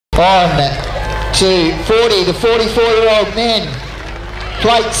On to 40 to 44-year-old men.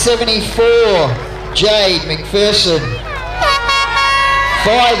 Plate 74, Jade McPherson.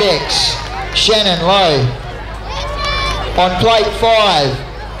 5X, Shannon Lowe. On plate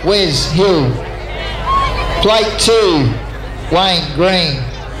 5, Wes Hill. Plate 2, Wayne Green.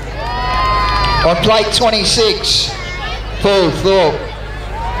 On plate 26, Paul Thorpe.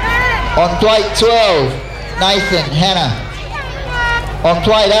 On plate 12, Nathan Hanna. On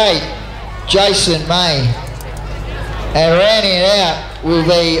plate 8, Jason May. And rounding it out will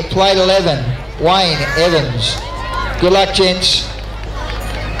be plate 11, Wayne Evans. Good luck, gents.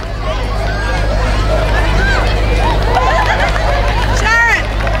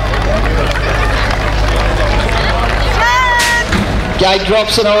 Gate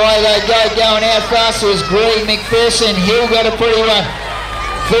drops and away they go. Going out fast was Green, McPherson. Hill got a pretty one.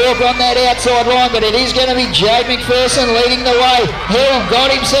 Thorpe on that outside line, but it is going to be Jade McPherson leading the way. Hill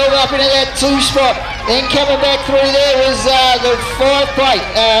got himself up into that 2 spot. Then coming back through there was the 5 plate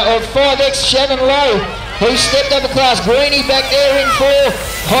of 5X Shannon Lowe, who stepped up a class. Greenie back there in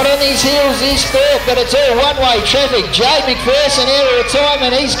 4. Hot on his heels is Thorpe, but it's all one-way traffic. Jade McPherson out of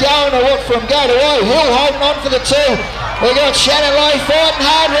retirement. He's going to what from go to O. Hill holding on for the 2. We've got Shannon Lowe fighting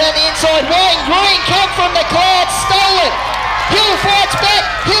hard around the inside. Wayne Green come from the clouds, stole it. Hill fights back.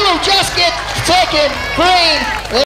 Hill will just get second. Green.